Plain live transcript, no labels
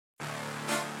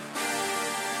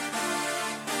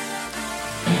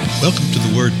Welcome to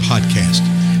the Word Podcast.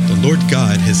 The Lord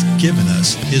God has given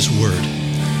us His Word.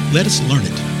 Let us learn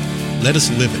it. Let us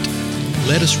live it.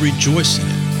 Let us rejoice in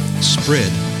it.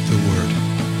 Spread the Word.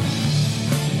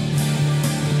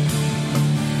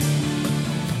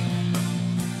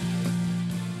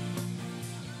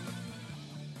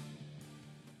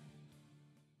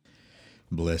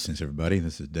 Blessings, everybody.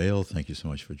 This is Dale. Thank you so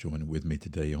much for joining with me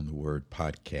today on the Word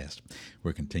Podcast.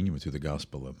 We're continuing through the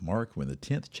Gospel of Mark. We're in the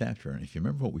 10th chapter. And if you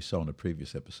remember what we saw in the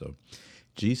previous episode,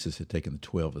 Jesus had taken the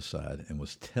 12 aside and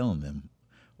was telling them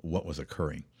what was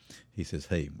occurring. He says,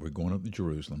 hey, we're going up to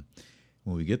Jerusalem.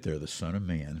 When we get there, the Son of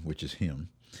Man, which is Him,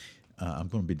 I'm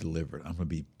going to be delivered. I'm going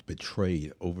to be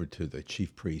betrayed over to the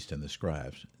chief priests and the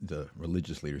scribes, the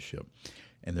religious leadership,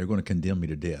 and they're going to condemn me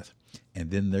to death.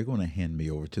 And then they're going to hand me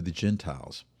over to the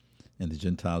Gentiles. And the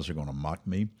Gentiles are going to mock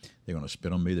me. They're going to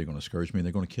spit on me. They're going to scourge me.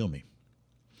 They're going to kill me.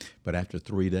 But after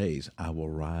 3 days, I will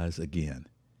rise again.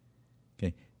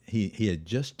 Okay. He had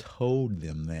just told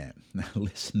them that. Now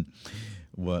listen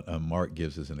what Mark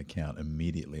gives us an account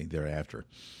immediately thereafter.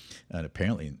 And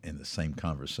apparently in the same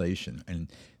conversation. And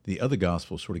the other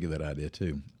Gospels sort of give that idea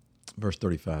too. Verse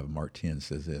 35 of Mark 10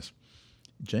 says this: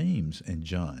 James and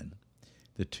John,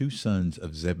 the two sons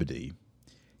of Zebedee,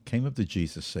 came up to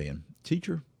Jesus saying,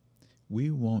 Teacher, we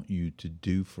want you to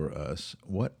do for us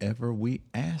whatever we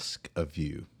ask of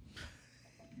you.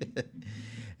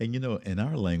 And in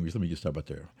our language, let me just stop right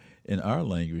there. In our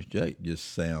language, that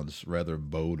just sounds rather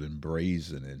bold and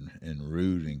brazen and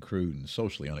rude and crude and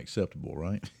socially unacceptable,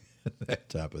 right? That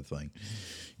type of thing,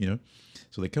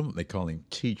 So they call him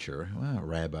teacher, well,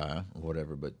 rabbi,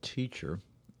 whatever, but teacher,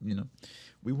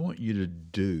 we want you to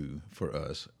do for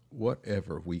us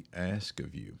whatever we ask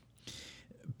of you.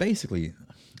 Basically,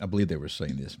 I believe they were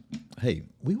saying this. Hey,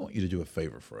 we want you to do a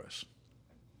favor for us.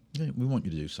 We want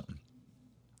you to do something.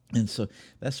 And so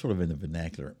that's sort of in the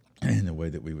vernacular, in the way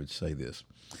that we would say this.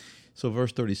 So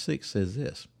verse 36 says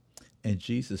this: And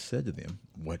Jesus said to them,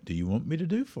 what do you want me to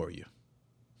do for you?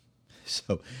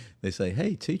 So they say,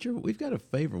 hey, teacher, we've got a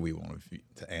favor we want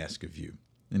to ask of you.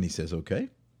 And he says, okay,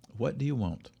 what do you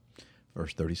want?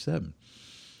 Verse 37,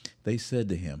 they said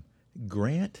to him,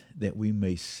 grant that we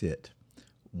may sit,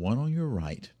 one on your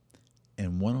right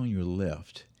and one on your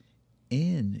left,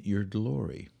 in your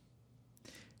glory.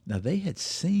 Now they had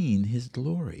seen his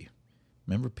glory.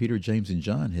 Remember, Peter, James, and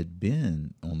John had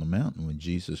been on the mountain when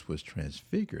Jesus was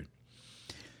transfigured.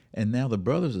 And now the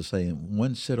brothers are saying,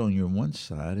 one sit on your one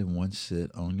side and one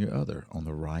sit on your other, on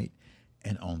the right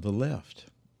and on the left.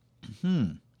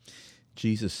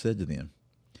 Jesus said to them,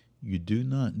 you do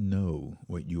not know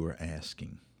what you are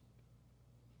asking.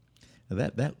 Now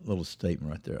that little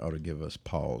statement right there ought to give us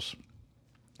pause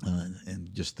and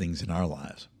just things in our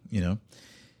lives.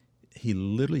 He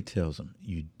literally tells them,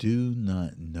 you do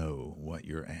not know what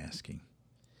you're asking.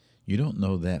 You don't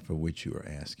know that for which you are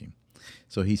asking.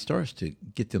 So he starts to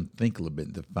get them to think a little bit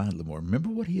and to find a little more. Remember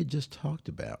what he had just talked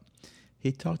about.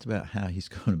 He talked about how he's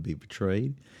going to be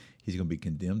betrayed. He's going to be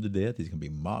condemned to death. He's going to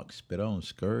be mocked, spit on,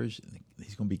 scourged.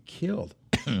 He's going to be killed.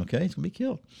 Okay? He's going to be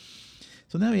killed.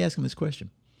 So now he asks him this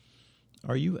question: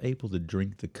 are you able to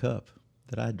drink the cup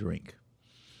that I drink,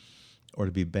 or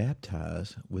to be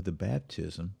baptized with the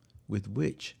baptism with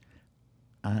which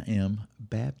I am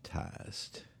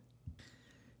baptized?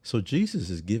 So Jesus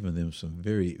is giving them some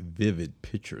very vivid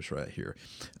pictures right here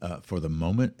for the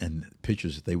moment, and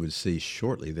pictures that they would see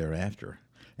shortly thereafter.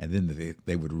 And then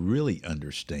they would really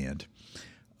understand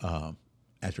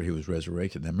after he was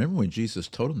resurrected. Now, remember when Jesus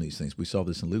told them these things, we saw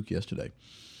this in Luke yesterday,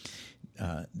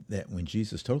 that when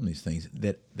Jesus told them these things,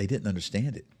 that they didn't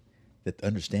understand it, that the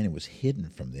understanding was hidden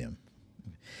from them.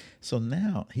 So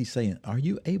now he's saying, are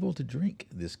you able to drink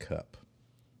this cup?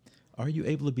 Are you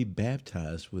able to be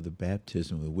baptized with the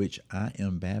baptism with which I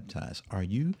am baptized? Are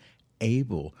you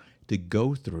able to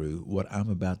go through what I'm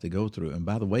about to go through? And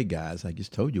by the way, guys, I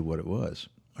just told you what it was.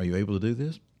 Are you able to do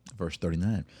this? Verse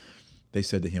 39, they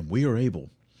said to him, we are able.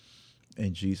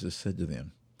 And Jesus said to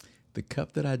them, the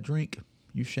cup that I drink,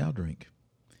 you shall drink,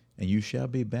 and you shall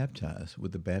be baptized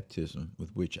with the baptism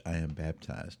with which I am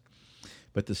baptized.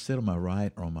 But to sit on my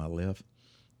right or on my left,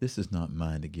 this is not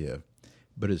mine to give,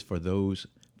 but is for those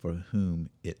for whom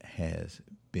it has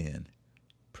been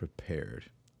prepared.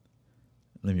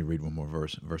 Let me read one more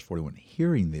verse. Verse 41.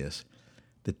 Hearing this,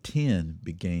 the 10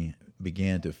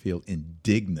 began to feel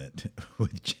indignant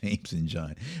with James and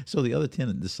John. So the other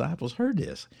 10 disciples heard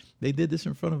this. They did this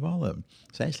in front of all of them.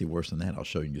 It's actually worse than that. I'll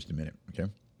show you in just a minute.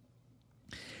 Okay.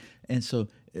 And so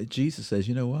Jesus says,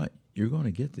 you know what? You're going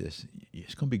to get this.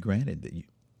 It's going to be granted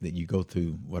that you go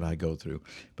through what I go through.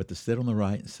 But to sit on the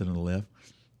right and sit on the left,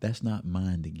 that's not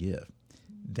mine to give.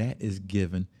 That is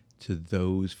given to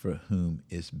those for whom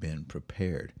it's been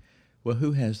prepared. Well,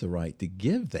 who has the right to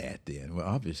give that then? Well,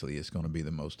 obviously, it's going to be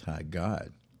the Most High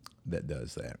God that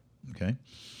does that, okay?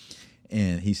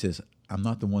 And he says, I'm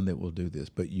not the one that will do this,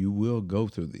 but you will go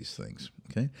through these things,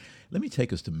 okay? Let me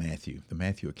take us to Matthew, the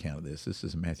Matthew account of this. This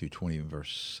is Matthew 20,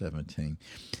 verse 17.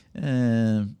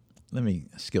 And let me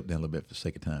skip down a little bit for the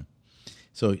sake of time.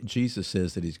 So Jesus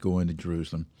says that he's going to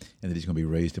Jerusalem and that he's going to be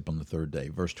raised up on the third day.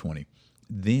 Verse 20.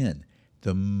 Then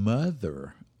the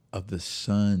mother of the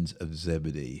sons of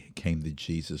Zebedee came to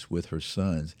Jesus with her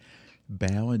sons,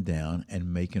 bowing down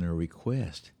and making a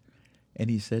request. And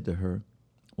he said to her,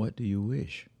 what do you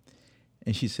wish?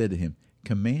 And she said to him,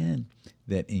 command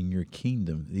that in your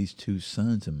kingdom these two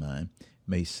sons of mine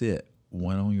may sit,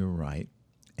 one on your right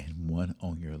and one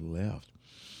on your left.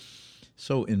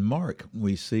 So in Mark,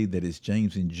 we see that it's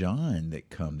James and John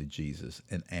that come to Jesus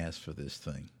and ask for this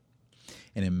thing.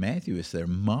 And in Matthew, it's their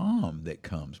mom that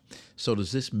comes. So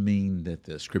does this mean that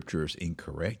the scripture is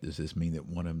incorrect? Does this mean that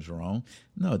one of them's wrong?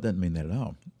 No, it doesn't mean that at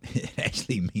all. It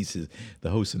actually means the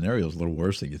whole scenario is a little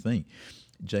worse than you think.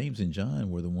 James and John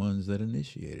were the ones that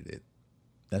initiated it.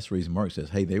 That's the reason Mark says,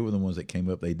 hey, they were the ones that came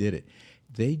up, they did it.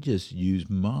 They just used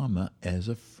mama as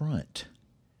a front.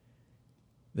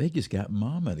 They just got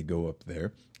mama to go up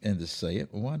there and to say it.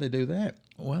 Why'd they do that?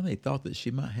 Well, they thought that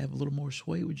she might have a little more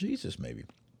sway with Jesus, maybe.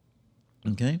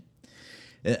 Okay?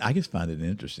 I just find it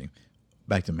interesting.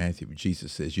 Back to Matthew,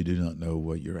 Jesus says, you do not know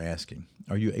what you're asking.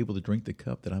 Are you able to drink the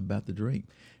cup that I'm about to drink?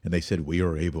 And they said, we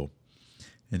are able.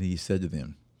 And he said to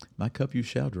them, my cup you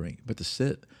shall drink, but to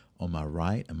sit on my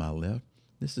right and my left,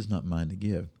 this is not mine to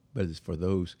give, but it is for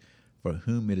those for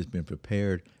whom it has been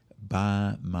prepared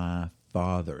by my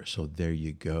Father. So there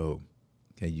you go.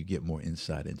 Okay, you get more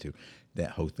insight into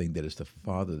that whole thing, that it's the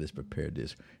Father that's prepared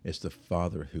this. It's the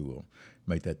Father who will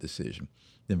make that decision.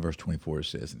 Then verse 24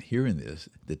 says, and hearing this,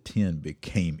 the 10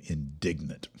 became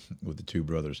indignant with the two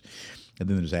brothers. And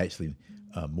then there's actually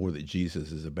more that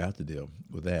Jesus is about to deal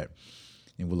with that.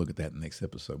 And we'll look at that in the next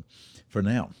episode. For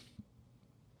now,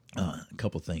 a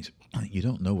couple things. You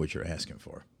don't know what you're asking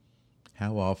for.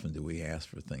 How often do we ask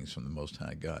for things from the Most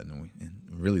High God? And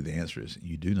really the answer is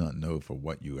you do not know for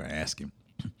what you are asking.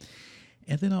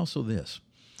 And then also this,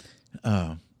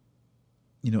 are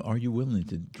you willing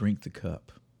to drink the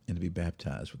cup and to be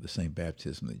baptized with the same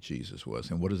baptism that Jesus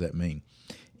was? And what does that mean?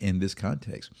 In this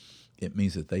context, it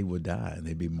means that they would die and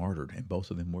they'd be martyred, and both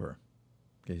of them were.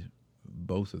 Okay,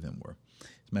 both of them were.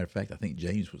 As a matter of fact, I think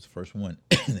James was the first one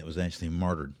that was actually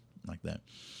martyred like that.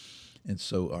 And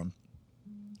so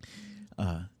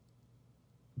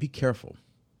be careful,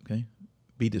 okay?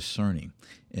 Be discerning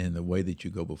in the way that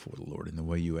you go before the Lord and the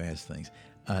way you ask things.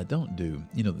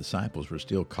 The disciples were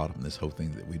still caught up in this whole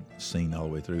thing that we've seen all the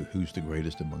way through. Who's the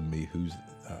greatest among me? Who's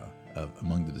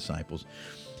among the disciples?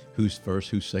 Who's first?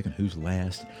 Who's second? Who's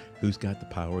last? Who's got the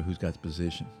power? Who's got the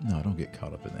position? No, don't get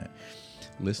caught up in that.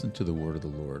 Listen to the word of the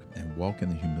Lord and walk in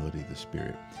the humility of the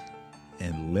Spirit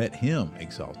and let Him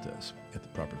exalt us at the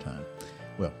proper time.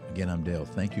 Well, again, I'm Dale.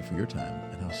 Thank you for your time,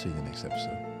 and I'll see you in the next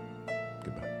episode.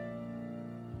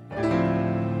 Goodbye.